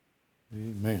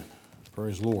Amen.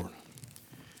 Praise the Lord.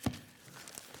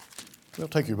 Well,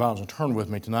 take your Bibles and turn with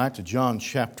me tonight to John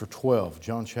chapter 12.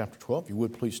 John chapter 12. If you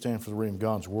would, please stand for the reading of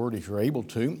God's Word if you're able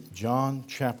to. John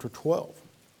chapter 12.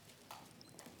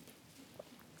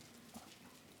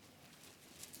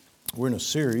 We're in a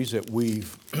series that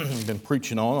we've been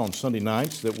preaching on Sunday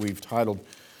nights that we've titled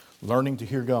Learning to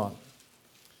Hear God.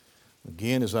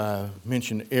 Again, as I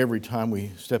mention every time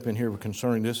we step in here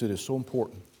concerning this, it is so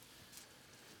important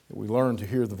that we learn to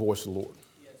hear the voice of the Lord.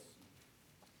 Yes.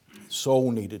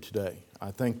 So needed today.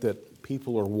 I think that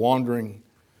people are wandering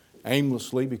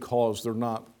aimlessly because they're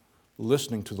not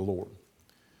listening to the Lord,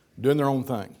 doing their own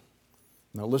thing.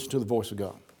 Now listen to the voice of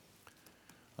God.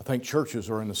 I think churches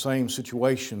are in the same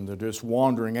situation. They're just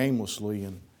wandering aimlessly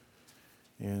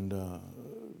and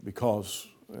because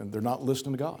they're not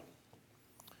listening to God.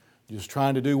 Just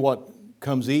trying to do what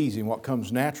comes easy and what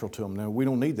comes natural to them. Now, we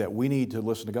don't need that. We need to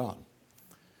listen to God.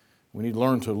 We need to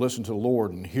learn to listen to the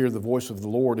Lord and hear the voice of the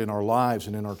Lord in our lives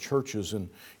and in our churches and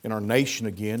in our nation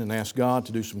again and ask God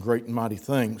to do some great and mighty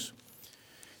things.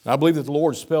 And I believe that the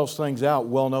Lord spells things out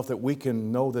well enough that we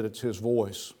can know that it's His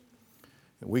voice.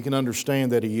 And we can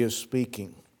understand that He is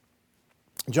speaking.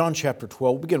 John chapter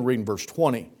 12, we'll begin reading verse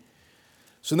 20.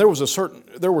 So there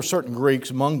were certain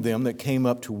Greeks among them that came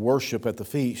up to worship at the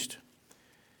feast.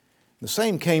 The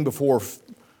same came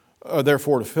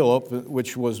therefore to Philip,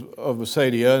 which was of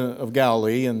Bethsaida of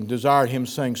Galilee, and desired him,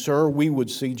 saying, Sir, we would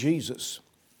see Jesus.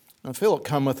 And Philip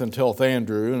cometh and telleth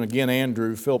Andrew, and again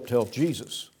Andrew, Philip telleth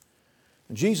Jesus.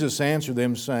 And Jesus answered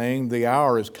them, saying, The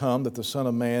hour is come that the Son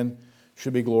of Man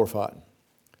should be glorified.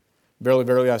 Verily,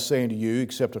 verily, I say unto you,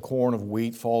 except a corn of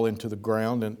wheat fall into the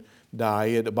ground and die,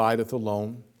 it abideth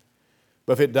alone.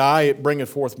 But if it die, it bringeth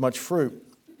forth much fruit.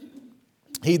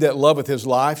 He that loveth his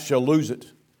life shall lose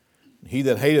it. He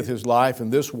that hateth his life in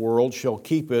this world shall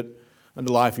keep it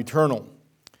unto life eternal.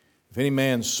 If any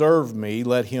man serve me,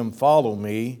 let him follow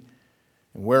me.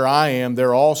 And where I am,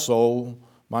 there also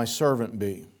my servant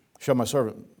be.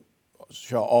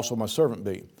 Shall also my servant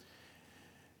be.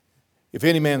 If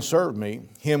any man serve me,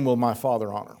 him will my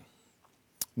Father honor.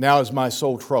 Now is my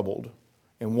soul troubled,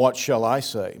 and what shall I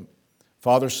say?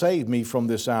 Father, save me from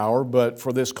this hour, but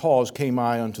for this cause came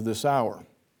I unto this hour.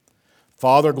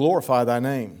 Father, glorify thy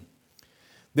name.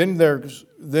 Then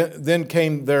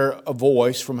came there a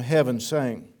voice from heaven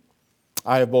saying,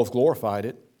 I have both glorified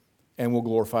it and will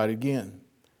glorify it again.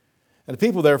 And the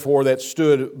people therefore that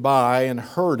stood by and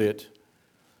heard it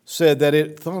said that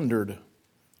it thundered.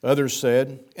 Others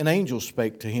said, an angel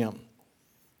spake to him.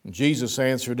 And Jesus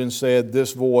answered and said,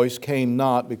 This voice came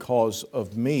not because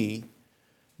of me,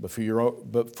 but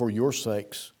for your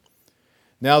sakes.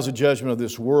 Now is the judgment of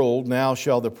this world. Now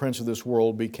shall the prince of this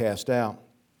world be cast out.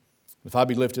 If I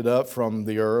be lifted up from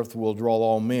the earth, will draw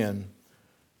all men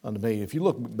unto me. If you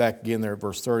look back again there at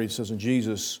verse 30, it says, And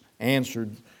Jesus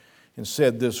answered and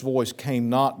said, This voice came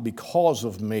not because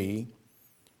of me,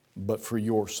 but for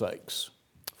your sakes.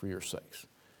 For your sakes.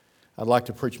 I'd like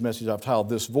to preach a message I've titled,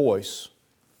 This voice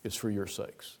is for your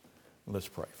sakes. Let's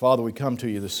pray. Father, we come to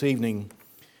you this evening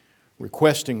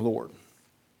requesting, Lord,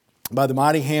 by the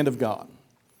mighty hand of God,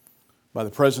 by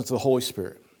the presence of the Holy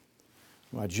Spirit,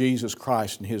 by Jesus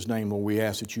Christ in His name, Lord, we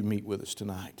ask that you meet with us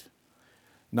tonight.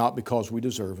 Not because we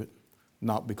deserve it,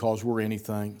 not because we're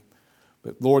anything,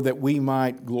 but Lord, that we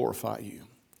might glorify you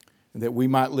and that we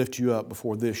might lift you up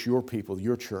before this, your people,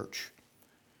 your church.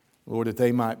 Lord, that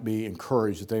they might be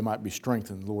encouraged, that they might be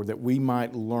strengthened, Lord, that we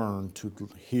might learn to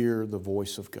hear the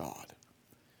voice of God.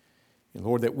 And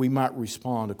Lord, that we might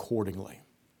respond accordingly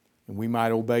and we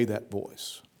might obey that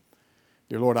voice.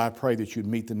 Dear Lord, I pray that you'd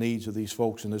meet the needs of these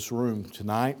folks in this room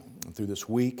tonight and through this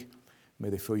week. May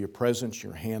they feel your presence,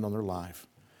 your hand on their life.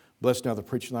 Bless now the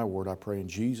preaching of thy word, I pray in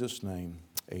Jesus' name.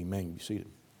 Amen. Be seated.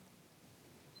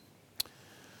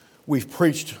 We've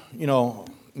preached,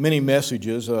 many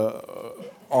messages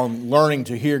on learning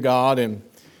to hear God and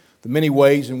the many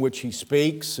ways in which He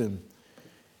speaks. And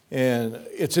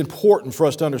it's important for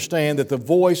us to understand that the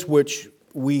voice which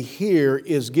we hear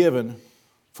is given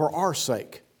for our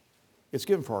sake. It's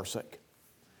given for our sake.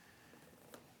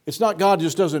 It's not God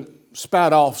just doesn't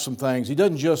spout off some things. He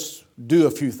doesn't just do a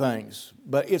few things.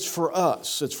 But it's for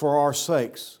us. It's for our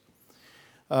sakes.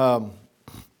 Over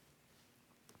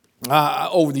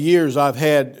the years I've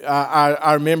had,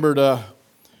 I remembered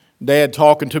Dad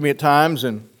talking to me at times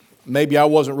and maybe I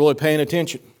wasn't really paying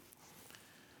attention.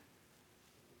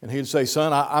 And he'd say,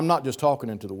 Son, I'm not just talking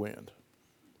into the wind.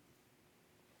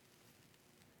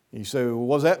 And you say, well,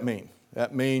 what does that mean?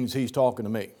 That means He's talking to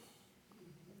me.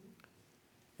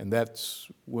 And that's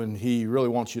when He really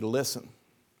wants you to listen.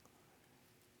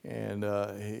 And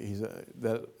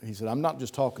he said, I'm not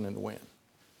just talking in the wind.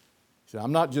 He said,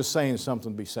 I'm not just saying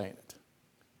something to be saying it.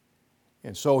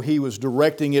 And so he was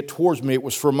directing it towards me. It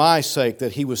was for my sake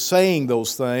that he was saying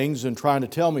those things and trying to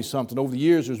tell me something. Over the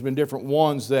years, there's been different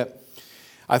ones that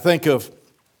I think of,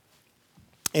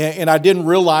 and I didn't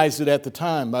realize it at the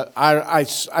time. But I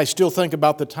still think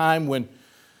about the time when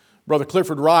Brother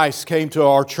Clifford Rice came to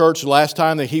our church the last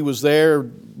time that he was there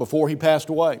before he passed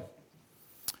away.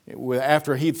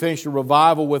 After he'd finished a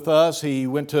revival with us, he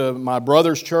went to my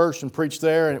brother's church and preached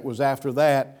there, and it was after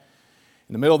that,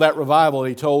 in the middle of that revival,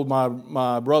 he told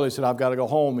my brother, he said, I've got to go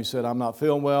home. He said, I'm not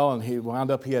feeling well, and he wound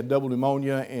up, he had double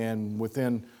pneumonia, and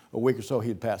within a week or so, he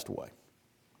had passed away.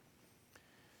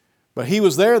 But he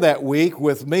was there that week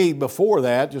with me before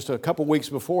that, just a couple weeks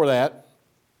before that,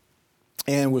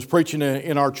 and was preaching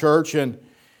in our church, and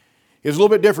it was a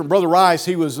little bit different. Brother Rice,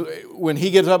 when he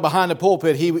gets up behind the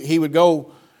pulpit, he would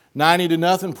go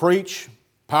 90-0, preach,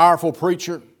 powerful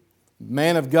preacher,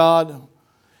 man of God.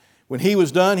 When he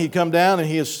was done, he'd come down and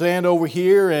he'd stand over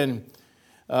here, and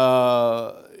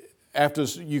after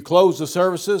you close the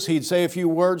services, he'd say a few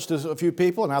words to a few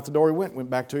people, and out the door he went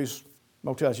back to his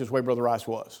motel. That's just the way Brother Rice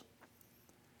was.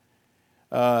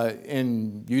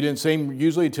 And you didn't see him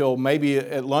usually till maybe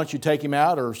at lunch you take him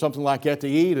out or something like that to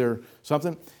eat or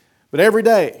something. But every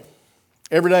day,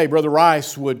 Brother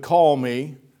Rice would call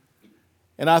me,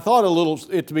 and I thought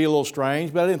it to be a little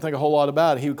strange, but I didn't think a whole lot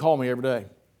about it. He would call me every day.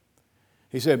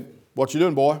 He said, "What you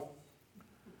doing, boy?"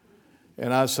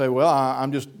 And I'd say, "Well,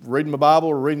 I'm just reading my Bible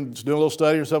or doing a little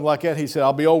study or something like that." He said,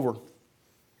 "I'll be over."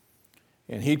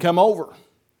 And he'd come over.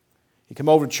 He'd come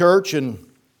over to church and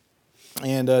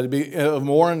to be of the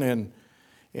morning,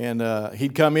 and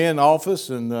he'd come in the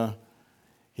office and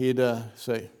he'd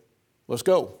say, "Let's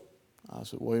go." I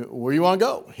said, "Where do you want to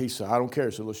go?" He said, "I don't care."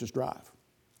 He said, "Let's just drive."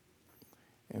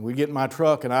 And we'd get in my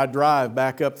truck and I'd drive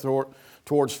back up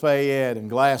towards Fayette and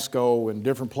Glasgow and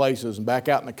different places and back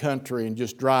out in the country and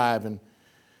just drive. And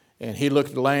he'd look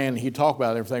at the land and he'd talk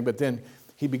about everything. But then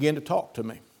he began to talk to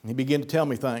me. He began to tell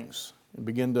me things and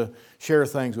begin to share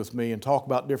things with me and talk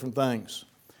about different things.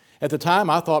 At the time,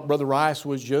 I thought Brother Rice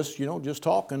was just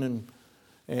talking,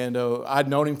 and I'd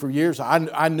known him for years.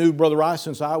 I knew Brother Rice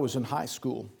since I was in high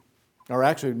school. Or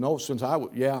actually, no, since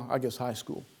I guess high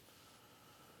school.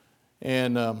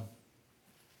 And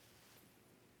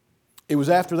it was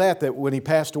after that when he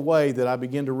passed away that I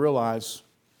began to realize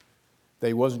that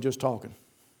he wasn't just talking,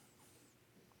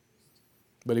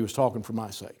 but he was talking for my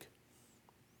sake.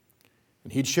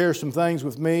 And he'd share some things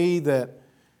with me that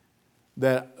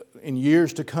in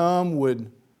years to come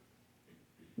would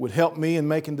help me in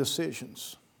making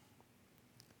decisions.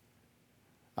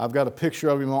 I've got a picture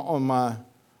of him on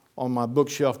my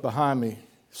bookshelf behind me,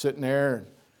 sitting there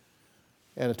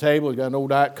at a table. He's got an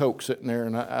old Diet Coke sitting there,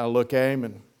 and I look at him,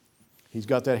 and he's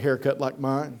got that haircut like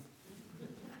mine.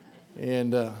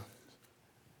 And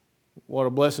what a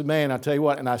blessed man, I tell you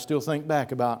what. And I still think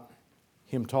back about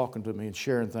him talking to me and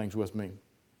sharing things with me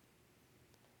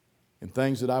and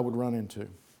things that I would run into.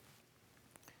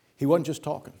 He wasn't just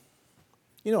talking.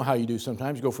 You know how you do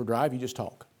sometimes. You go for a drive, you just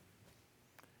talk.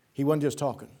 He wasn't just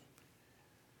talking.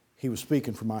 He was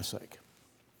speaking for my sake.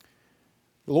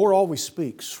 The Lord always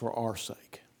speaks for our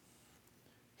sake.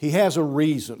 He has a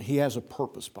reason. He has a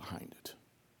purpose behind it.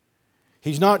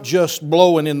 He's not just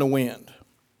blowing in the wind.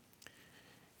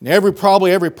 And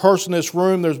probably every person in this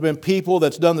room, there's been people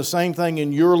that's done the same thing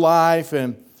in your life,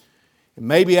 and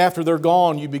maybe after they're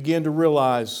gone, you begin to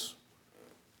realize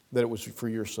that it was for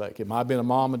your sake. It might have been a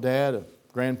mom and dad, a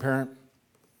grandparent,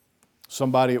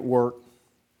 somebody at work.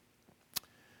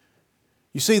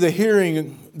 You see, the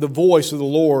hearing the voice of the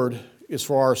Lord is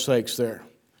for our sakes there.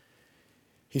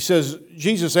 He says,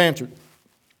 Jesus answered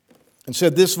and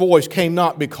said, "This voice came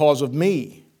not because of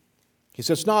me." He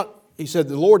said,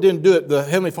 the Lord didn't do it. The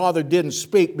Heavenly Father didn't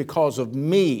speak because of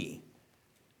me.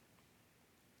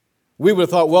 We would have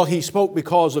thought, well, He spoke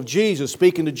because of Jesus,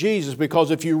 speaking to Jesus, because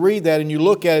if you read that and you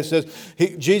look at it, it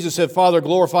says, Jesus said, "Father,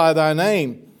 glorify Thy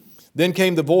name." Then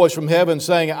came the voice from heaven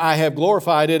saying, "I have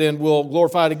glorified it and will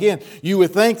glorify it again." You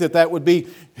would think that would be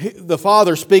the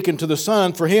Father speaking to the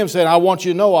Son for Him, saying, "I want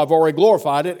you to know I've already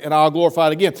glorified it and I'll glorify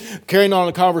it again." Carrying on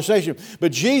the conversation.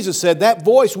 But Jesus said, that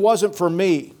voice wasn't for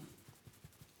me.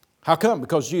 How come?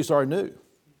 Because Jesus already knew.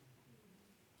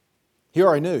 He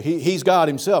already knew. He's God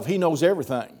Himself. He knows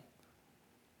everything.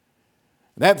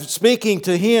 That speaking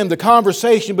to Him, the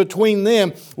conversation between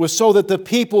them was so that the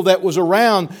people that was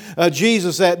around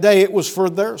Jesus that day, it was for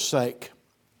their sake.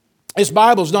 This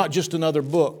Bible is not just another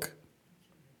book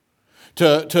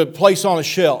to place on a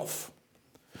shelf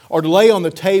or to lay on the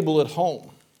table at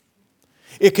home.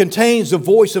 It contains the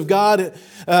voice of God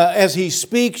as He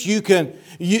speaks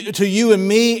to you and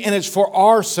me, and it's for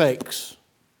our sakes.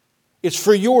 It's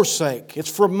for your sake. It's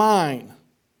for mine.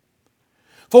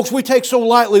 Folks, we take so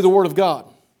lightly the Word of God.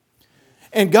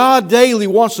 And God daily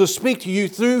wants to speak to you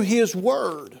through His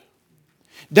Word.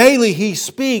 Daily He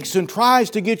speaks and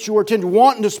tries to get your attention,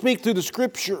 wanting to speak through the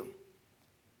Scripture.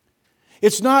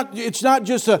 It's not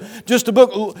just a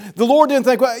book. The Lord didn't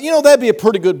think, well, that'd be a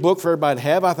pretty good book for everybody to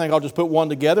have. I think I'll just put one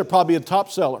together. Probably a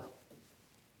top seller.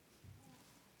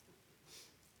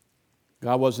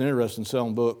 God wasn't interested in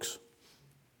selling books.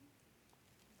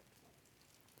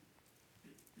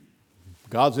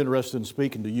 God's interested in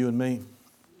speaking to you and me.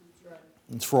 That's right.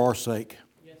 It's for our sake.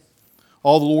 Yes.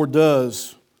 All the Lord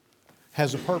does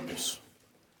has a purpose,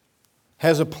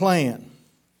 has a plan.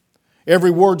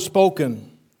 Every word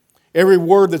spoken, every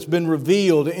word that's been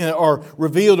revealed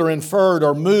or inferred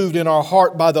or moved in our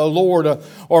heart by the Lord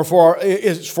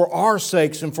is for our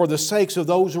sakes and for the sakes of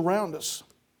those around us.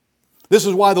 This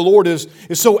is why the Lord is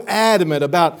so adamant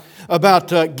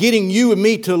about getting you and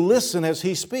me to listen as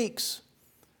He speaks.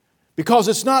 Because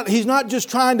He's not just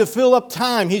trying to fill up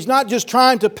time. He's not just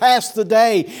trying to pass the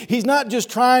day. He's not just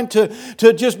trying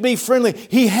to just be friendly.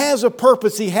 He has a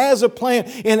purpose. He has a plan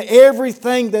in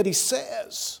everything that He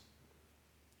says.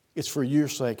 It's for your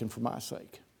sake and for my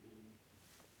sake.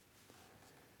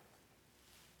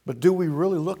 But do we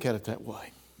really look at it that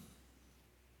way?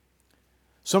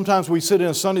 Sometimes we sit in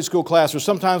a Sunday school class, or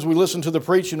sometimes we listen to the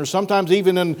preaching, or sometimes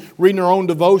even in reading our own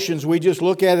devotions, we just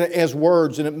look at it as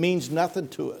words and it means nothing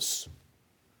to us.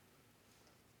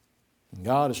 And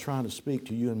God is trying to speak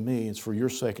to you and me. It's for your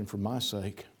sake and for my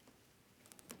sake.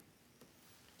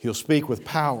 He'll speak with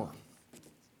power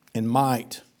and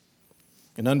might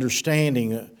and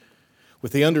understanding,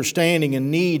 with the understanding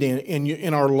and need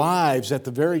in our lives at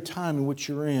the very time in which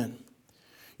you're in.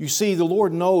 You see, the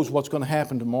Lord knows what's going to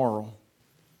happen tomorrow.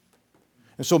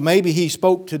 And so maybe He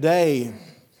spoke today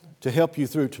to help you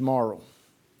through tomorrow.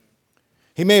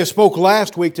 He may have spoke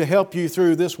last week to help you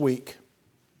through this week.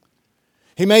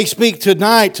 He may speak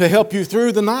tonight to help you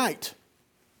through the night.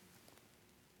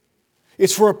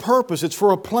 It's for a purpose. It's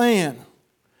for a plan.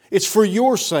 It's for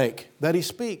your sake that He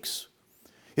speaks.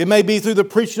 It may be through the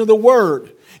preaching of the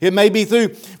Word. It may be through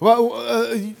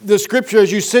the Scripture.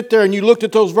 As you sit there and you looked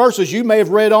at those verses, you may have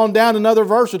read on down another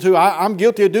verse or two. I'm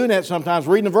guilty of doing that sometimes,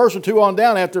 reading a verse or two on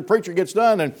down after a preacher gets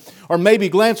done, or maybe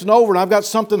glancing over and I've got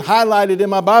something highlighted in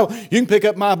my Bible. You can pick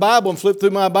up my Bible and flip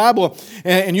through my Bible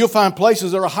and you'll find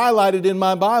places that are highlighted in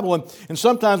my Bible. And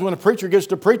sometimes when a preacher gets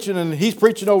to preaching and he's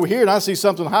preaching over here and I see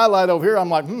something highlighted over here, I'm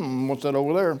like, what's that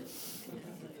over there?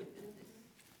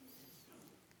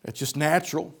 It's just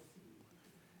natural.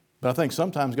 But I think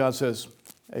sometimes God says,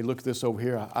 hey, look at this over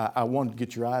here. I want to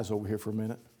get your eyes over here for a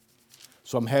minute.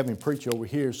 So I'm having him preach over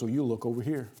here so you look over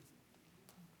here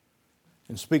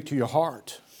and speak to your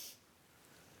heart.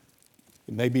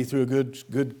 It may be through a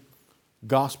good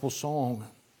gospel song.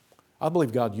 I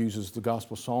believe God uses the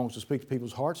gospel songs to speak to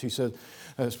people's hearts. He says,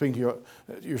 speak to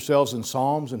yourselves in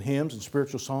psalms and hymns and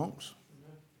spiritual songs.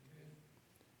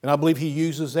 And I believe He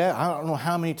uses that. I don't know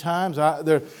how many times I'd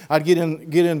get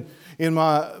in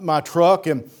my truck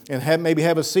and maybe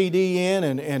have a CD in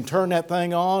and turn that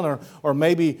thing on, or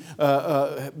maybe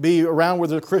be around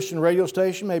with a Christian radio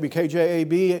station, maybe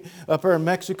KJAB up there in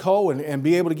Mexico, and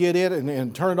be able to get it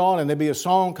and turn it on, and there'd be a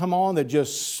song come on that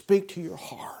just speak to your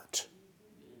heart.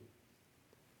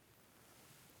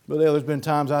 But there's been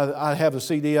times I have a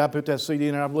CD, I put that CD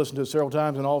in there, I've listened to it several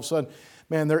times, and all of a sudden,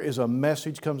 man, there is a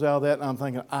message comes out of that, and I'm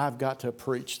thinking, I've got to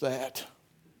preach that.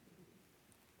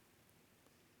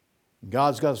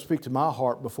 God's got to speak to my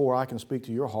heart before I can speak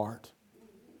to your heart.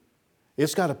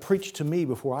 It's got to preach to me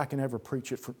before I can ever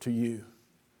preach it to you.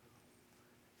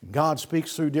 God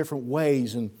speaks through different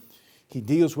ways, and He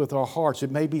deals with our hearts.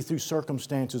 It may be through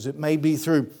circumstances. It may be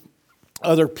through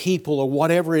other people or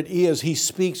whatever it is. He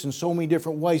speaks in so many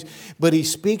different ways, but He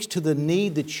speaks to the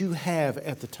need that you have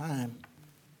at the time.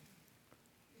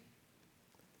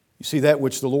 You see, that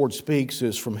which the Lord speaks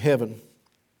is from heaven.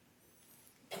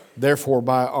 Therefore,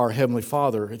 by our Heavenly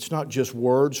Father. It's not just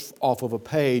words off of a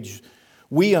page.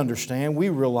 We understand, we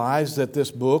realize that this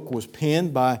book was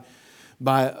penned by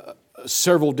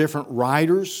several different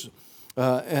writers.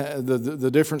 The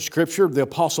different Scripture. The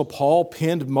Apostle Paul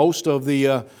penned most of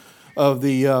the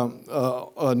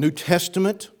New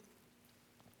Testament.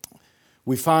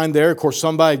 We find there, of course,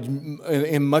 somebody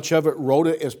in much of it wrote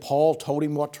it as Paul told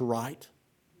him what to write.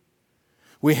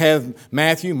 We have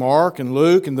Matthew, Mark, and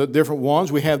Luke, and the different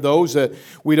ones. We have those that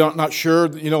we don't not sure.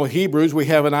 Hebrews. We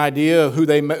have an idea of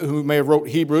who may have wrote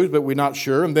Hebrews, but we're not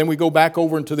sure. And then we go back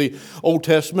over into the Old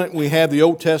Testament. We have the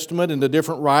Old Testament and the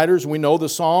different writers. We know the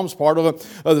Psalms. Part of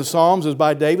the Psalms is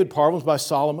by David. Part of them is by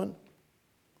Solomon.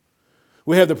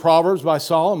 We have the Proverbs by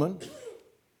Solomon.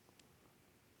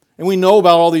 And we know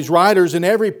about all these writers, and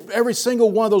every single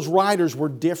one of those writers were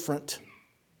different.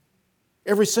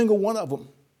 Every single one of them.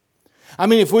 I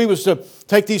mean, if we was to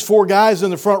take these four guys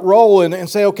in the front row and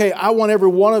say, okay, I want every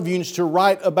one of you to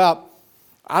write about,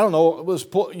 I don't know,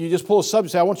 you just pull a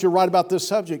subject, say, I want you to write about this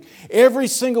subject. Every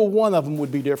single one of them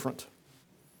would be different.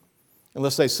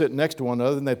 Unless they sit next to one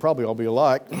another, then they'd probably all be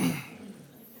alike.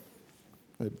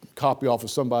 They'd copy off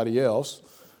of somebody else.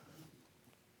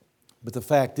 But the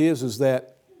fact is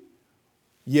that,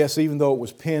 yes, even though it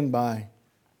was penned by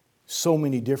so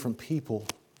many different people,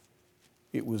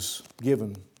 it was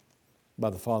given by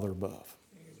the Father above.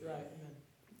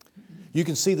 You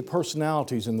can see the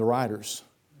personalities in the writers,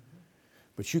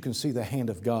 but you can see the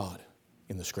hand of God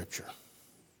in the Scripture.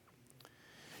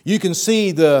 You can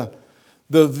see the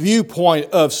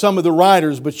viewpoint of some of the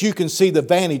writers, but you can see the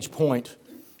vantage point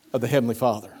of the Heavenly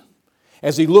Father.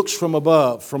 As He looks from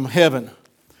above, from heaven,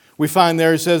 we find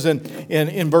there, it says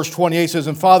in verse 28, it says,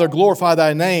 "And Father, glorify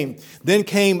Thy name. Then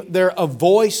came there a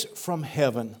voice from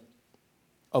heaven."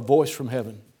 A voice from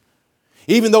heaven.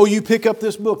 Even though you pick up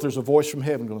this book, there's a voice from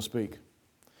heaven going to speak.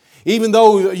 Even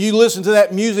though you listen to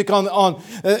that music on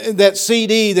that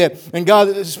CD and God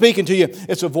is speaking to you,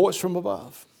 it's a voice from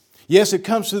above. Yes, it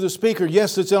comes through the speaker.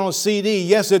 Yes, it's on a CD.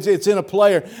 Yes, it's in a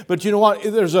player. But you know what?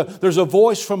 There's a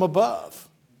voice from above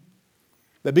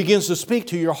that begins to speak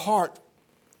to your heart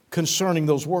concerning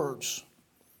those words.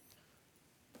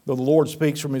 Though the Lord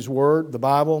speaks from His Word, the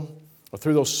Bible, or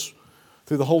through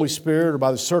the Holy Spirit, or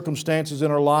by the circumstances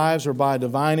in our lives, or by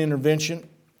divine intervention,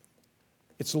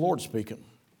 it's the Lord speaking.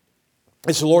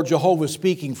 It's the Lord Jehovah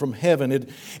speaking from heaven.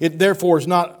 It therefore is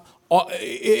not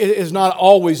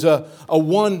always a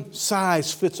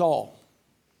one-size-fits-all.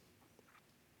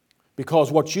 Because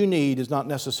what you need is not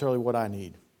necessarily what I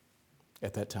need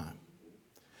at that time.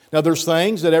 Now there's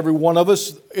things that every one of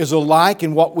us is alike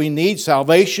in what we need.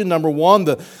 Salvation, number one.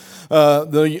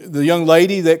 The young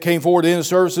lady that came forward in the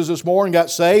services this morning got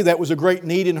saved. That was a great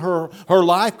need in her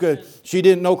life. She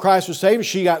didn't know Christ was Savior.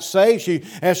 She got saved. She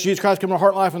asked Jesus Christ to come into her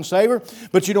heart, life, and save her.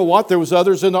 But you know what? There was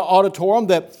others in the auditorium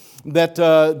that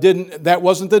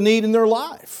wasn't the need in their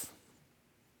life.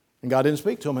 And God didn't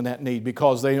speak to them in that need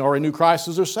because they already knew Christ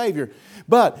as their Savior.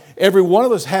 But every one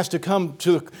of us has to come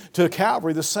to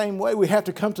Calvary the same way. We have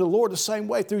to come to the Lord the same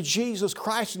way through Jesus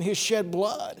Christ and His shed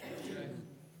blood.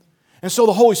 And so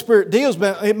the Holy Spirit deals,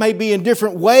 it may be in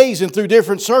different ways and through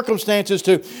different circumstances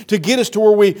to get us to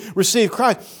where we receive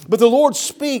Christ. But the Lord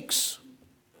speaks.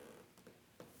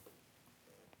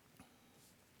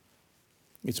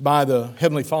 It's by the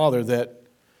Heavenly Father that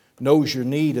knows your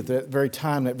need at that very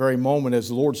time, that very moment, as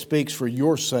the Lord speaks for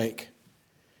your sake.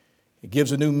 It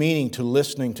gives a new meaning to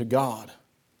listening to God.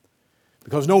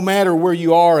 Because no matter where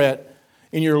you are at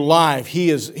in your life,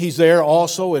 He's there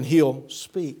also, and He'll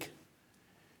speak.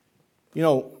 You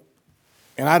know,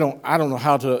 and I don't know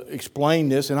how to explain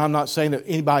this, and I'm not saying that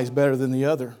anybody's better than the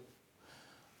other.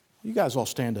 You guys all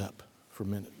stand up for a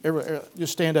minute.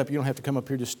 Just stand up. You don't have to come up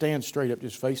here. Just stand straight up.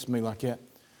 Just face me like that.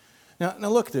 Now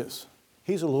look at this.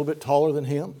 He's a little bit taller than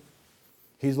him.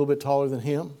 He's a little bit taller than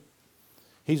him.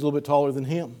 He's a little bit taller than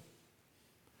him.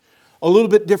 A little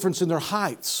bit difference in their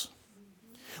heights.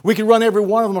 We could run every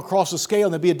one of them across the scale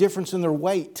and there'd be a difference in their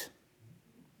weight.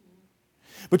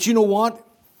 But you know what?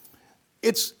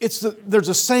 There's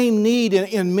the same need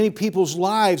in many people's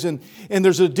lives, and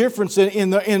there's a difference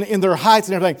in their heights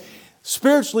and everything.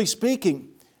 Spiritually speaking,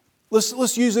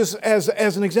 let's use this as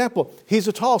an example. He's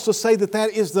the tallest. Let's say that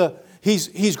is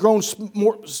he's grown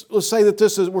more. Let's say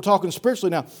that we're talking spiritually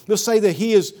now. Let's say that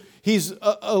he's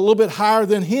a little bit higher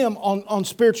than him on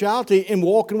spirituality and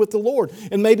walking with the Lord.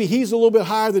 And maybe he's a little bit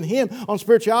higher than him on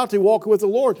spirituality, walking with the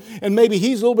Lord. And maybe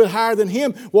he's a little bit higher than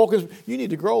him walking. You need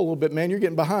to grow a little bit, man. You're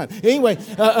getting behind. Anyway,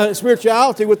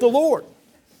 spirituality with the Lord.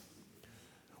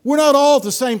 We're not all at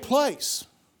the same place.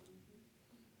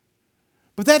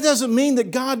 But that doesn't mean that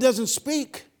God doesn't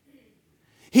speak.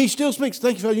 He still speaks.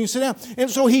 Thank you, fellas. You can sit down. And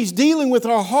so He's dealing with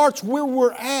our hearts where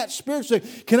we're at spiritually.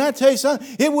 Can I tell you something?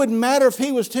 It wouldn't matter if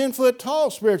he was 10 foot tall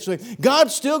spiritually.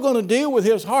 God's still going to deal with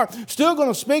his heart. Still going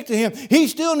to speak to him. He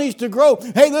still needs to grow.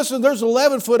 Hey, listen, there's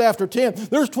 11 foot after 10.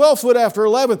 There's 12 foot after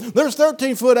 11. There's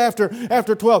 13 foot after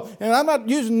 12. And I'm not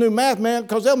using new math, man,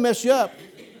 because they'll mess you up.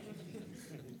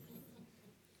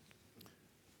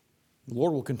 The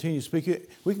Lord will continue to speak.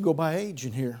 We can go by age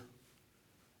in here.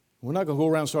 We're not going to go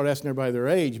around and start asking everybody their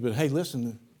age, but hey,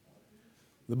 listen,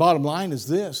 the bottom line is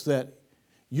this, that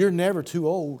you're never too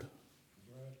old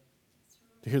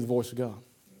to hear the voice of God.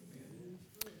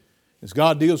 As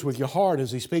God deals with your heart,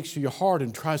 as He speaks to your heart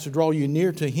and tries to draw you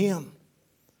near to Him,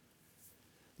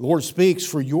 the Lord speaks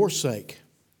for your sake,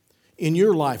 in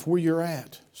your life, where you're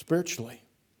at spiritually.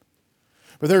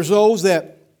 But there's those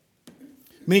that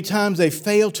many times they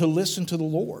fail to listen to the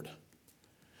Lord.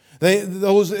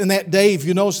 Those in that day, if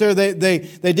you notice there, they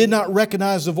did not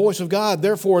recognize the voice of God.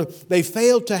 Therefore, they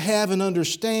failed to have an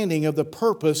understanding of the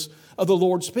purpose of the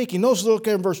Lord speaking. Notice, look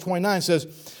at verse 29, it says,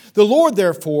 the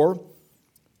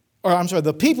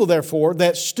people therefore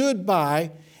that stood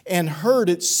by and heard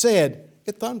it said,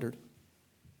 it thundered.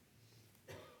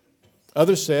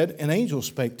 Others said, an angel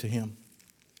spake to him.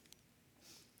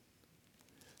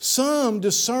 Some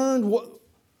discerned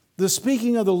the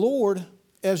speaking of the Lord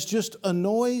as just a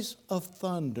noise of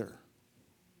thunder.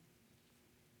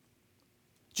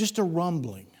 Just a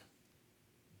rumbling.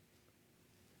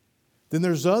 Then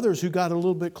there's others who got a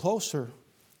little bit closer.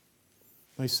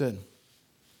 They said,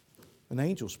 an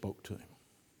angel spoke to him.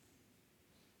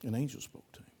 An angel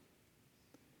spoke to him.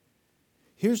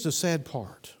 Here's the sad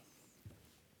part.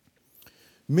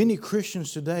 Many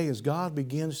Christians today, as God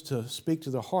begins to speak to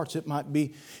their hearts, it might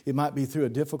be through a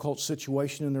difficult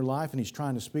situation in their life and He's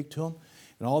trying to speak to them.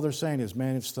 And all they're saying is,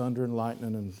 man, it's thunder and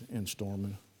lightning and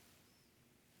storming.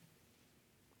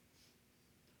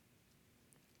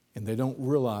 And they don't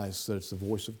realize that it's the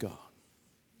voice of God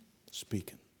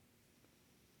speaking.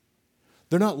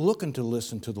 They're not looking to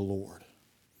listen to the Lord.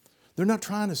 They're not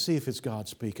trying to see if it's God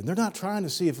speaking. They're not trying to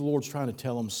see if the Lord's trying to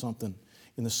tell them something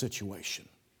in the situation.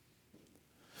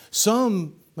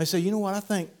 Some may say, you know what, I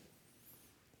think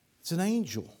it's an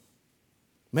angel.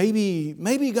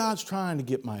 Maybe God's trying to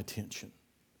get my attention.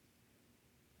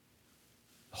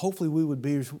 Hopefully we would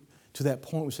be to that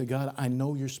point where we say, God, I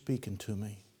know you're speaking to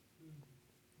me.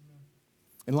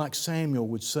 And like Samuel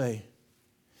would say,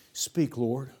 speak,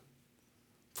 Lord,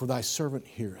 for thy servant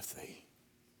heareth thee.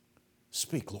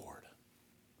 Speak, Lord.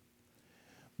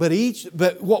 But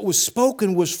what was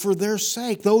spoken was for their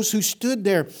sake, those who stood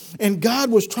there. And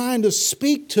God was trying to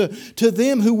speak to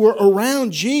them who were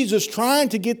around Jesus, trying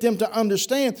to get them to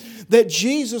understand that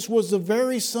Jesus was the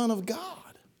very Son of God.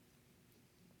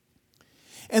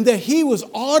 And that He was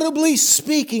audibly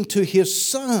speaking to His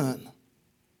Son.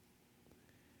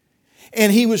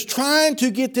 And He was trying to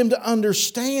get them to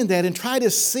understand that and try to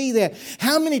see that.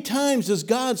 How many times does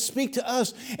God speak to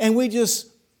us and we just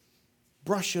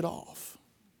brush it off?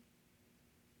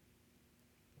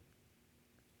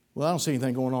 Well, I don't see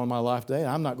anything going on in my life today.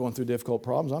 I'm not going through difficult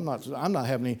problems. I'm not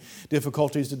having any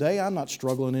difficulties today. I'm not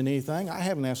struggling in anything. I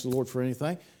haven't asked the Lord for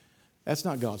anything. That's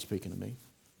not God speaking to me.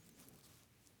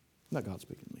 Not God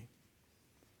speaking to me.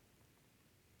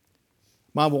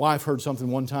 My wife heard something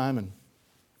one time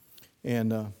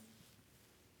and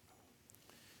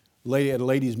lady at a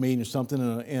ladies' meeting or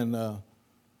something, and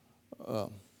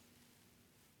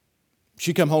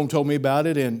she come home and told me about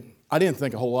it, and I didn't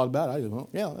think a whole lot about it. I just went,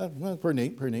 yeah, that's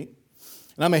pretty neat.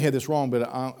 And I may have this wrong, but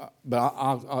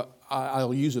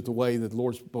I'll use it the way that the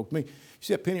Lord spoke to me. You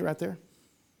see that penny right there?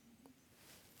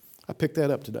 I picked that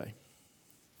up today.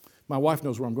 My wife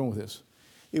knows where I'm going with this.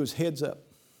 It was heads up.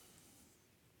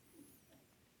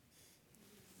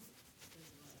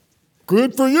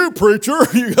 Good for you, preacher.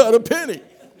 You got a penny.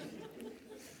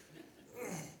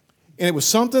 And it was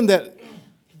something that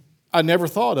I never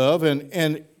thought of,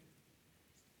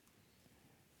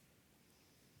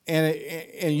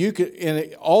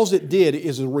 all it did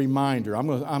is a reminder. I'm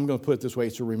going to put it this way: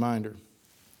 it's a reminder.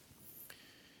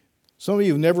 Some of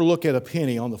you have never looked at a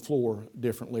penny on the floor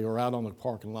differently or out on the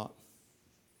parking lot.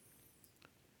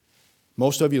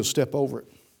 Most of you will step over it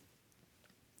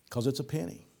because it's a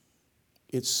penny.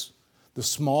 It's the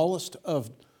smallest of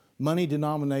money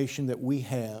denomination that we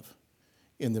have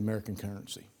in the American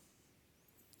currency.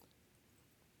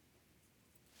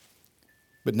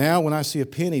 But now when I see a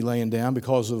penny laying down,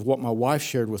 because of what my wife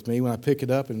shared with me, when I pick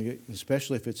it up, and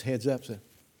especially if it's heads up, say,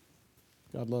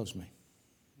 God loves me.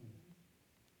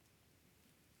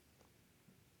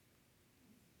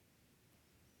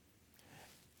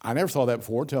 I never thought that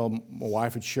before until my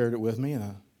wife had shared it with me, and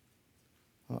I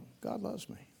thought, God loves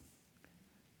me.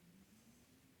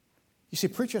 You see,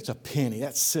 preacher, that's a penny.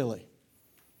 That's silly.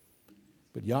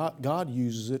 But God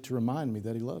uses it to remind me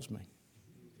that He loves me.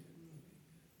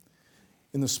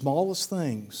 In the smallest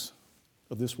things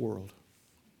of this world,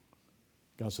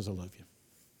 God says, I love you.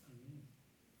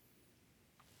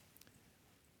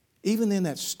 Even in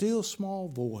that still small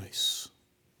voice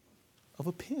of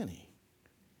a penny,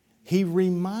 He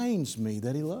reminds me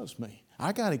that He loves me.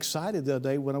 I got excited the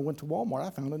other day when I went to Walmart. I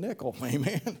found a nickel.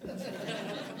 Amen.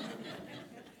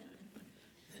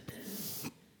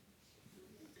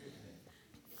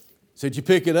 Said, you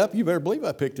pick it up? You better believe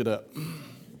I picked it up.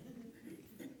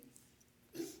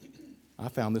 I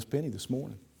found this penny this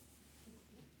morning.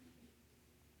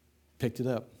 Picked it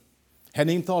up.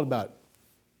 Hadn't even thought about it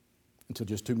until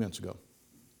just 2 minutes ago.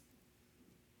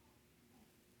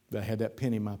 I had that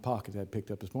penny in my pocket that I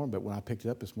picked up this morning, but when I picked it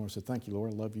up this morning, I said, thank you,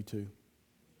 Lord, I love you too.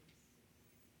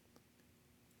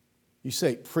 You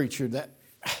say, preacher, that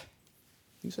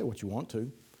you say what you want to.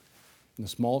 In the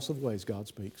smallest of ways, God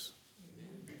speaks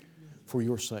for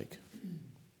your sake.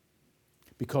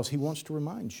 Because He wants to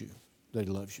remind you that He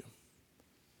loves you.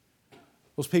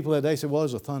 Those people that day said, well,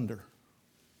 there's a thunder.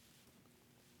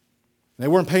 They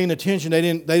weren't paying attention. They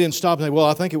didn't stop and say, well,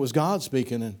 I think it was God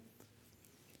speaking.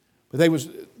 But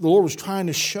the Lord was trying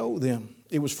to show them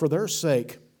it was for their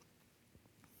sake,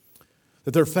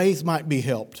 that their faith might be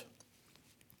helped,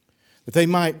 that they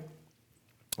might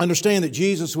understand that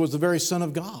Jesus was the very Son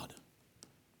of God,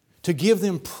 to give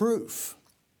them proof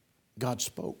God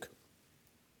spoke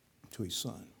to His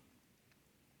Son.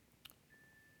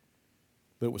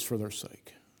 But it was for their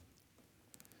sake.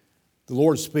 The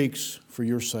Lord speaks for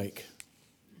your sake.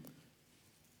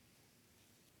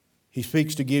 He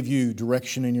speaks to give you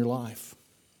direction in your life.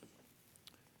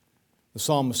 The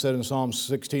psalmist said in Psalm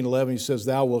 16:11, he says,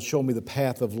 Thou wilt show me the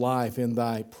path of life. In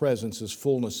Thy presence is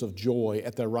fullness of joy.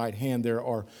 At Thy right hand there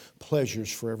are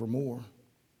pleasures forevermore.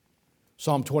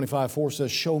 Psalm 25:4 says,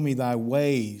 Show me Thy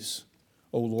ways,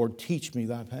 O Lord, teach me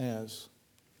Thy paths.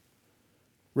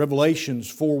 Revelations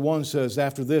 4:1 says,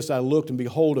 After this I looked, and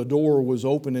behold, a door was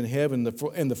opened in heaven,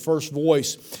 and the first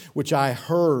voice which I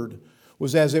heard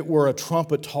was as it were a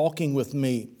trumpet talking with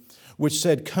me, which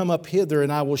said, Come up hither,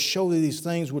 and I will show thee these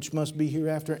things which must be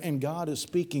hereafter. And God is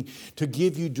speaking to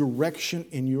give you direction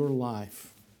in your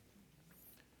life.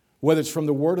 Whether it's from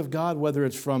the Word of God, whether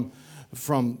it's from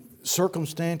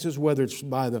circumstances, whether it's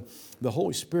by the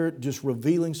Holy Spirit just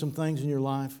revealing some things in your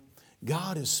life,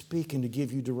 God is speaking to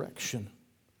give you direction.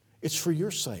 It's for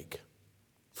your sake.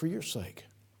 For your sake.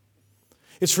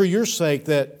 It's for your sake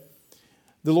that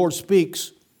the Lord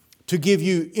speaks to give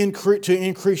you to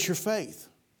increase your faith.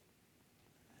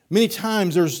 Many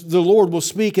times the Lord will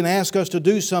speak and ask us to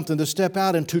do something, to step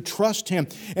out and to trust Him.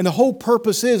 And the whole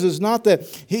purpose is not that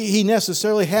He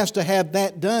necessarily has to have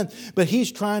that done, but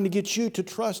He's trying to get you to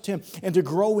trust Him and to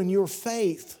grow in your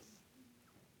faith.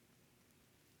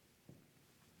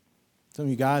 Some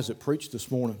of you guys that preached this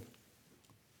morning,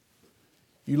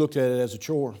 you looked at it as a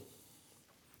chore.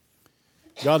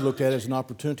 God looked at it as an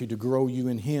opportunity to grow you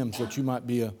in Him so that you might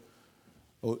be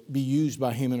used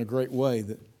by Him in a great way,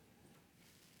 that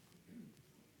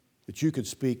you could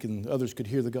speak and others could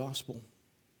hear the gospel.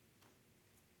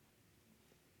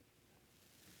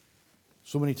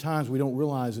 So many times we don't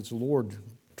realize it's the Lord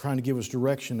trying to give us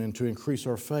direction and to increase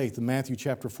our faith. In Matthew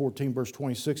chapter 14, verse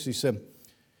 26, He said,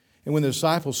 And when the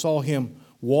disciples saw Him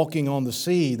walking on the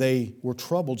sea, they were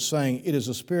troubled, saying, It is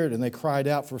a spirit, and they cried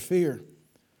out for fear.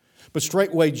 But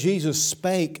straightway Jesus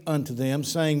spake unto them,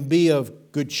 saying, Be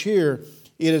of good cheer,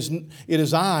 it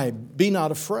is I, be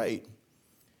not afraid.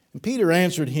 And Peter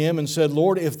answered Him and said,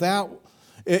 Lord, if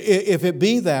it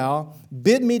be Thou,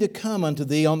 bid me to come unto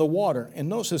Thee on the water. And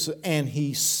notice this, and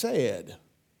He said,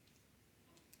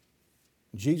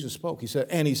 Jesus spoke, He said,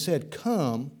 and He said,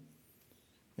 Come.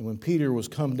 And when Peter was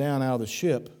come down out of the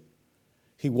ship,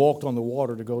 he walked on the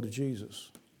water to go to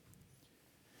Jesus.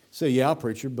 Say, yeah,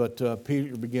 preacher, but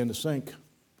Peter began to sink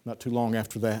not too long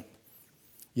after that.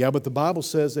 Yeah, but the Bible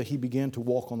says that he began to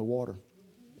walk on the water.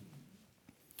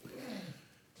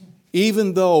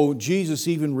 Even though Jesus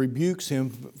even rebukes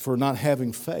him for not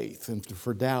having faith and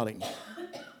for doubting.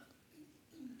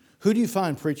 Who do you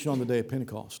find preaching on the day of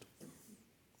Pentecost?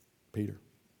 Peter.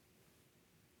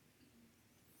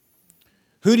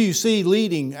 Who do you see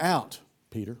leading out?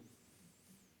 Peter.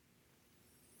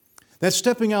 That's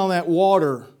stepping out on that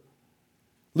water,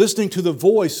 listening to the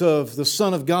voice of the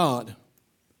Son of God.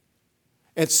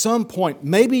 At some point,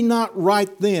 maybe not right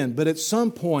then, but at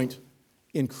some point,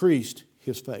 increased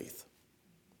his faith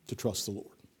to trust the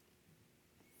Lord.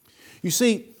 You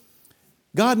see,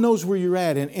 God knows where you're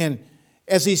at, and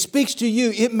as He speaks to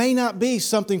you, it may not be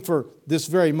something for this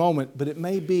very moment, but it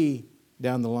may be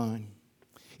down the line.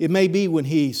 It may be when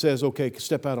He says, okay,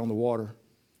 step out on the water.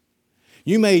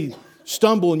 You may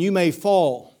stumble and you may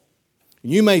fall.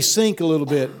 You may sink a little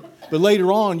bit, but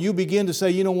later on you begin to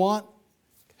say, you know what?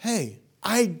 Hey,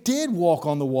 I did walk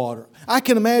on the water. I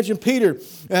can imagine Peter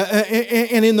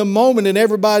and in the moment and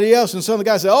everybody else, and some of the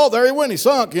guys say, oh, there he went, he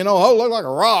sunk, oh, looked like a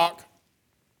rock.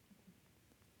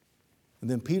 And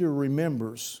then Peter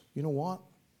remembers, you know what?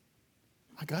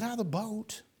 I got out of the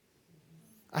boat.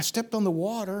 I stepped on the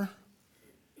water.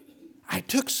 I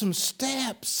took some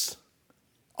steps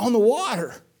on the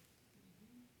water.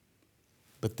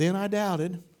 But then I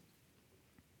doubted.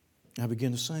 I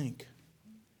began to sink.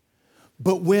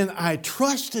 But when I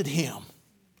trusted Him,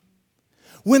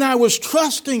 when I was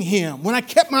trusting Him, when I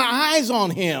kept my eyes on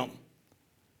Him,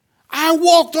 I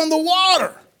walked on the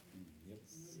water.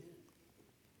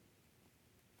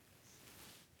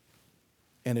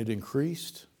 And it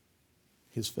increased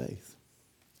his faith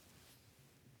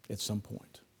at some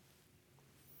point.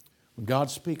 When God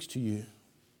speaks to you,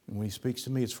 and when He speaks to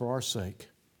me, it's for our sake,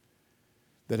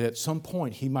 that at some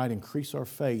point He might increase our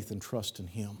faith and trust in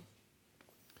Him,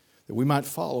 that we might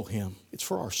follow Him. It's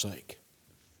for our sake.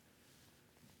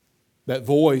 That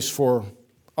voice for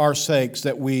our sakes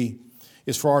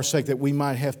is for our sake that we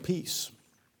might have peace.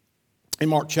 In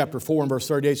Mark chapter 4 and verse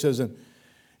 38 it says,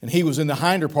 and he was in the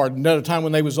hinder part. Another time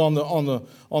when they was on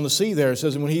the sea there, it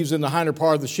says, when he was in the hinder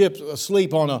part of the ship,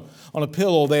 asleep on a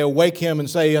pillow, they awake him and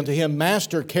say unto him,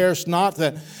 Master, carest not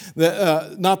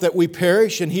that we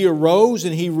perish? And he arose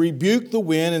and he rebuked the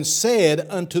wind and said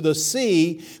unto the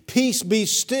sea, Peace, be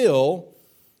still.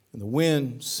 And the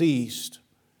wind ceased,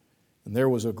 and there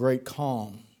was a great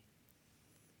calm.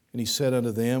 And he said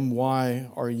unto them, Why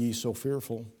are ye so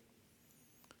fearful?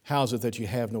 How is it that you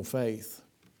have no faith?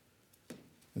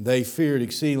 And they feared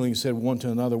exceedingly and said one to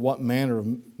another, What manner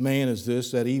of man is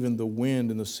this, that even the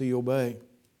wind and the sea obey?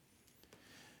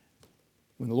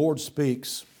 When the Lord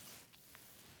speaks,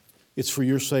 it's for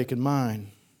your sake and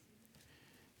mine.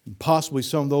 And possibly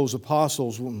some of those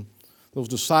apostles, those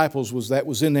disciples that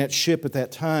was in that ship at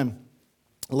that time,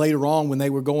 later on when they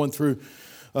were going through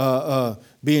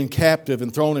being captive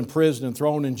and thrown in prison and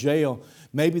thrown in jail,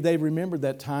 maybe they remembered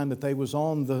that time that they was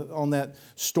on that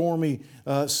stormy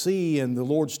sea, and the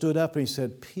Lord stood up and He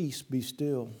said, Peace, be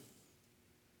still.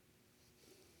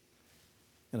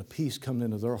 And a peace coming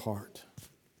into their heart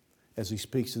as He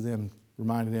speaks to them,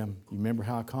 reminding them, You remember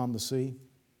how I calmed the sea?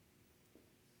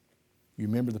 You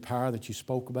remember the power that you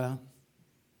spoke about?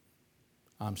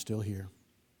 I'm still here.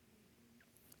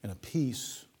 And a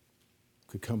peace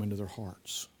could come into their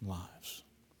hearts and lives.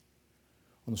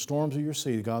 On the storms of your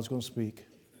sea, God's going to speak.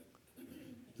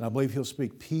 And I believe He'll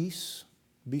speak, Peace,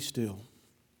 be still.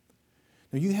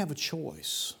 Now you have a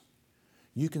choice.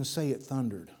 You can say it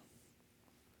thundered,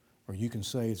 or you can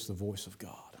say it's the voice of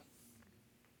God.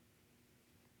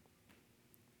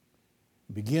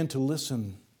 Begin to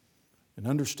listen and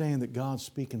understand that God's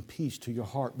speaking peace to your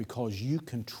heart because you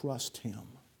can trust Him.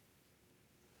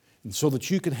 And so that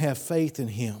you can have faith in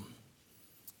Him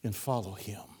and follow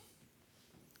Him.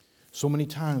 So many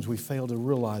times we fail to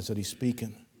realize that He's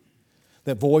speaking.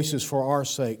 That voice is for our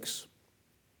sakes.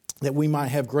 That we might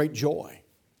have great joy.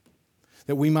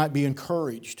 That we might be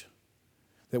encouraged.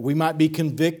 That we might be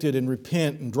convicted and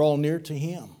repent and draw near to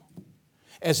Him.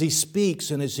 As He speaks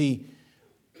and as He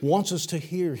wants us to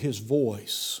hear His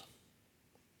voice.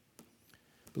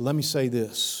 But let me say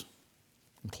this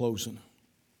in closing.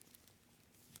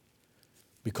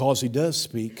 Because He does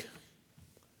speak,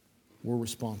 we're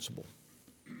responsible.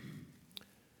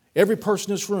 Every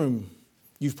person in this room,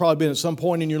 you've probably been at some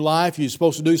point in your life, you're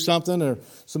supposed to do something, or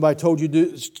somebody told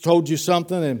you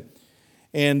something,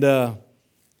 and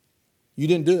you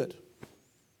didn't do it.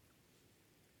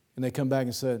 And they come back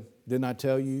and said, Didn't I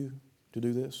tell you to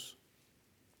do this?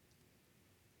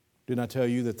 Didn't I tell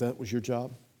you that was your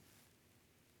job?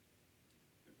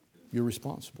 You're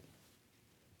responsible.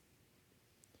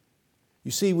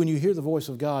 You see, when you hear the voice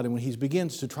of God and when He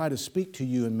begins to try to speak to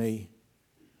you and me,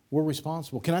 we're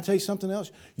responsible. Can I tell you something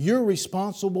else? You're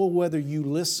responsible whether you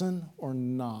listen or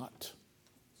not.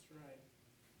 That's right.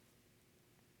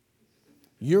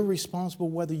 You're responsible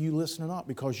whether you listen or not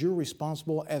because you're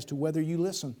responsible as to whether you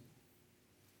listen.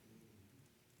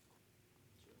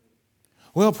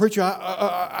 Well, preacher,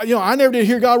 I never did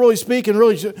hear God really speak and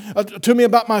really to me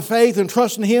about my faith and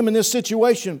trusting Him in this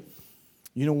situation.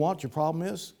 You know what your problem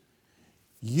is?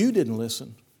 You didn't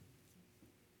listen.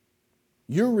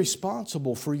 You're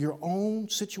responsible for your own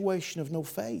situation of no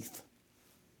faith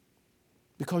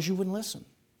because you wouldn't listen.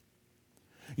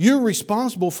 You're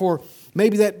responsible for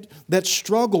maybe that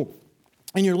struggle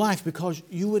in your life because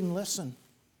you wouldn't listen.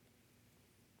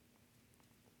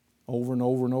 Over and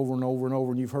over and over and over and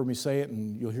over, and you've heard me say it,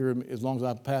 and you'll hear it, as long as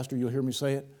I'm a pastor, you'll hear me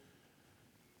say it.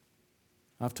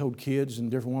 I've told kids and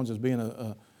different ones as being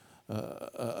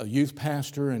a youth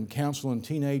pastor and counseling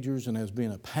teenagers, and as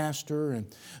being a pastor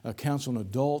and counseling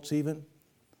adults even.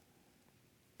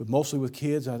 But mostly with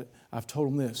kids, I've told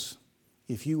them this: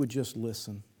 if you would just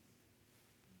listen,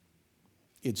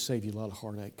 it'd save you a lot of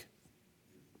heartache.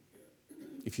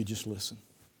 If you just listen.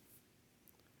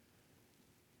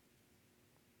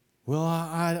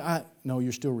 Well, no,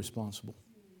 you're still responsible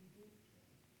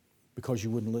because you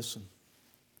wouldn't listen.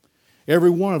 Every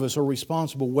one of us are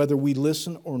responsible whether we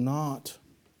listen or not.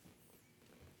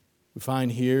 We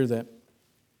find here that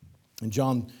in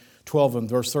John 12 and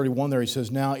verse 31 there he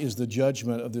says, now is the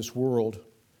judgment of this world.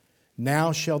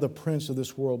 Now shall the prince of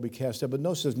this world be cast out. But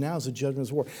notice it says, now is the judgment of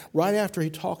this world. Right after he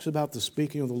talks about the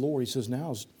speaking of the Lord, he says,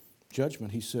 now is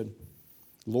judgment. He said,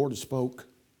 the Lord has spoke.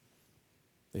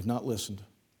 They've not listened.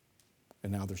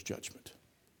 And now there's judgment.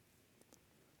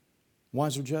 Why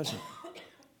is there judgment?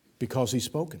 Because he's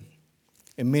spoken.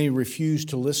 And many refuse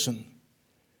to listen.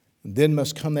 And then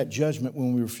must come that judgment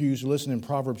when we refuse to listen. In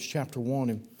Proverbs chapter 1,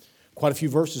 and quite a few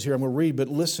verses here I'm going to read, but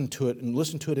listen to it and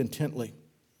listen to it intently.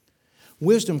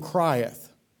 Wisdom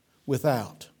crieth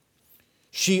without.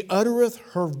 She uttereth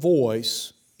her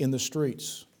voice in the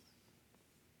streets.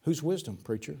 Whose wisdom,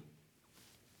 preacher?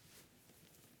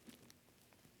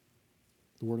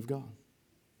 The Word of God.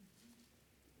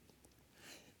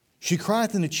 She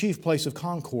crieth in the chief place of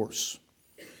concourse,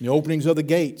 in the openings of the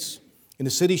gates. In the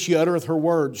city she uttereth her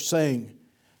words, saying,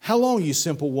 how long, ye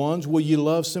simple ones, will ye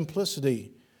love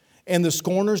simplicity? And the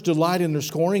scorners delight in their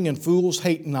scorning, and fools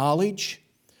hate knowledge.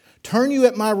 Turn you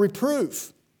at my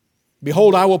reproof.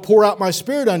 Behold, I will pour out my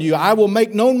spirit unto you. I will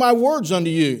make known my words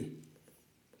unto you.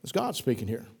 It's God speaking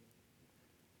here.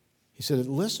 He said,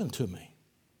 listen to me.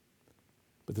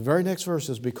 But the very next verse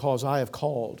is, because I have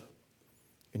called,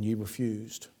 and ye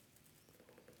refused.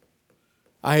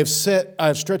 I have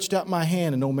stretched out my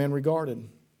hand, and no man regarded.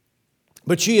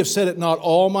 But ye have set at naught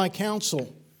all my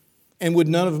counsel, and would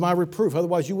none of my reproof.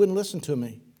 Otherwise you wouldn't listen to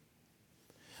me.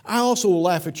 I also will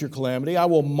laugh at your calamity. I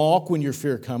will mock when your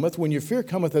fear cometh. When your fear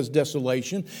cometh as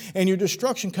desolation, and your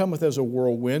destruction cometh as a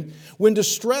whirlwind. When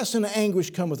distress and anguish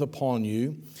cometh upon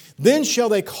you, then shall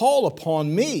they call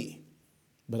upon me,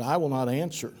 but I will not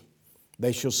answer.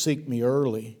 They shall seek me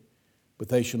early, but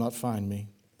they shall not find me.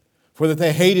 For that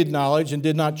they hated knowledge and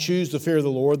did not choose the fear of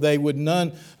the Lord, they would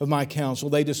none of my counsel.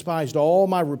 They despised all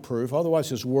my reproof, otherwise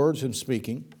his words him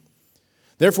speaking.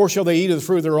 Therefore shall they eat of the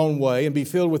fruit of their own way, and be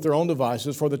filled with their own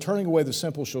devices. For the turning away of the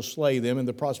simple shall slay them, and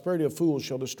the prosperity of fools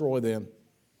shall destroy them.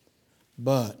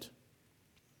 But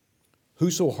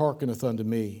whoso hearkeneth unto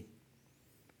me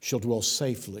shall dwell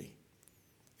safely,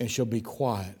 and shall be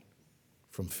quiet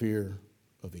from fear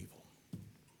of evil.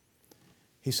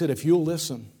 He said, if you'll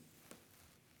listen,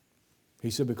 he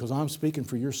said, because I'm speaking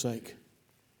for your sake.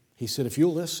 He said, if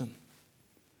you'll listen,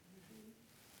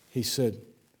 he said,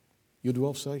 you'll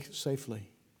dwell safely,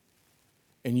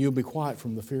 and you'll be quiet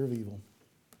from the fear of evil.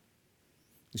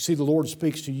 You see, the Lord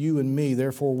speaks to you and me,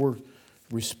 therefore we're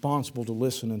responsible to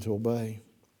listen and to obey.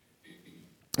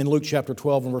 In Luke chapter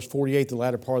 12 and verse 48, the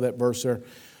latter part of that verse there,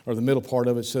 or the middle part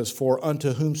of it says, for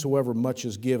unto whomsoever much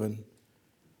is given,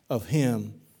 of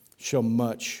him shall be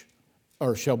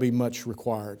much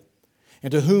required.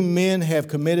 And to whom men have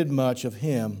committed much, of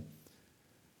him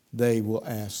they will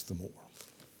ask the more.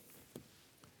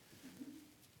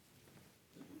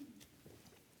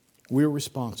 We're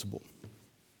responsible.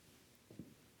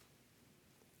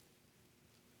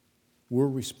 We're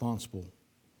responsible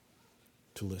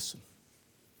to listen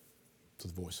to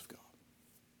the voice of God.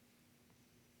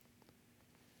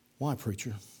 Why,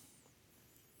 preacher?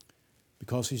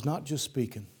 Because he's not just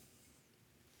speaking.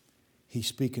 He's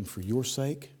speaking for your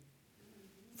sake,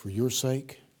 for your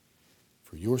sake,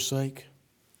 for your sake,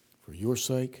 for your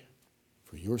sake,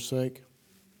 for your sake.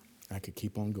 I could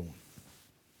keep on going.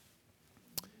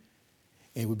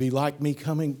 It would be like me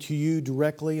coming to you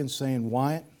directly and saying,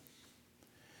 Wyatt,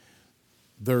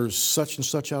 there's such and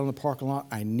such out in the parking lot.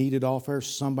 I need it off there.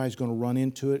 Somebody's going to run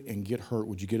into it and get hurt.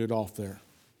 Would you get it off there?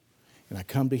 And I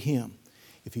come to him.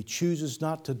 If he chooses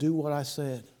not to do what I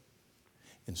said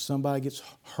and somebody gets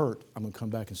hurt, I'm going to come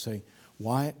back and say,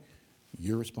 Wyatt,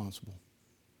 you're responsible.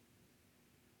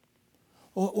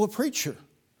 Well, preacher,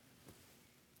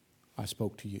 I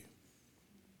spoke to you.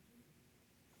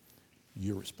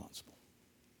 You're responsible.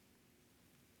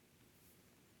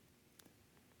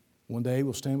 One day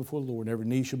we'll stand before the Lord, and every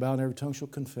knee shall bow and every tongue shall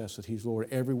confess that He's Lord.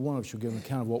 Every one of us shall give an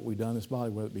account of what we've done in this body,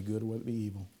 whether it be good or whether it be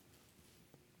evil.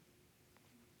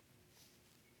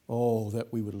 Oh,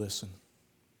 that we would listen,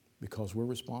 because we're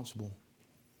responsible.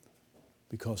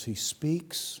 Because He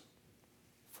speaks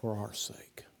for our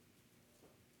sake.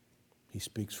 He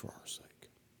speaks for our sake.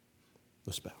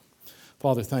 Let's bow.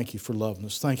 Father, thank you for loving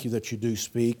us. Thank you that you do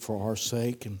speak for our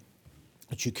sake and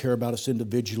that you care about us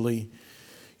individually.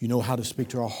 You know how to speak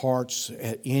to our hearts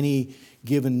at any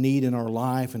given need in our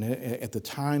life and at the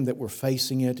time that we're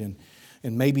facing it, and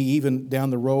maybe even down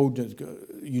the road,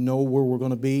 you know where we're going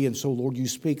to be. And so, Lord, you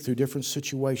speak through different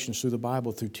situations, through the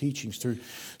Bible, through teachings, through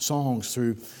songs,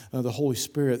 through the Holy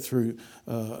Spirit, through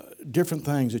different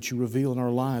things that you reveal in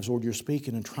our lives. Lord, you're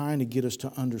speaking and trying to get us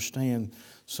to understand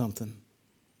something.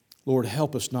 Lord,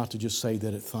 help us not to just say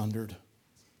that it thundered,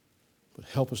 but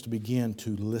help us to begin to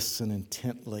listen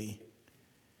intently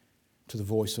to the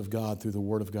voice of God through the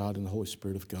Word of God and the Holy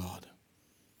Spirit of God.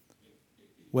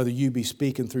 Whether you be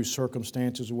speaking through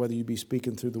circumstances, or whether you be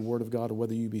speaking through the Word of God, or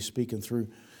whether you be speaking through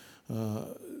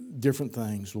different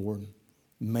things, Lord,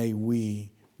 may we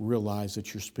realize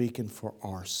that you're speaking for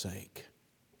our sake.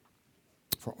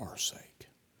 For our sake.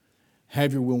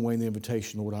 Have your will and way in the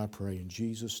invitation, Lord, I pray in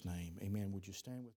Jesus' name. Amen. Would you stand with me?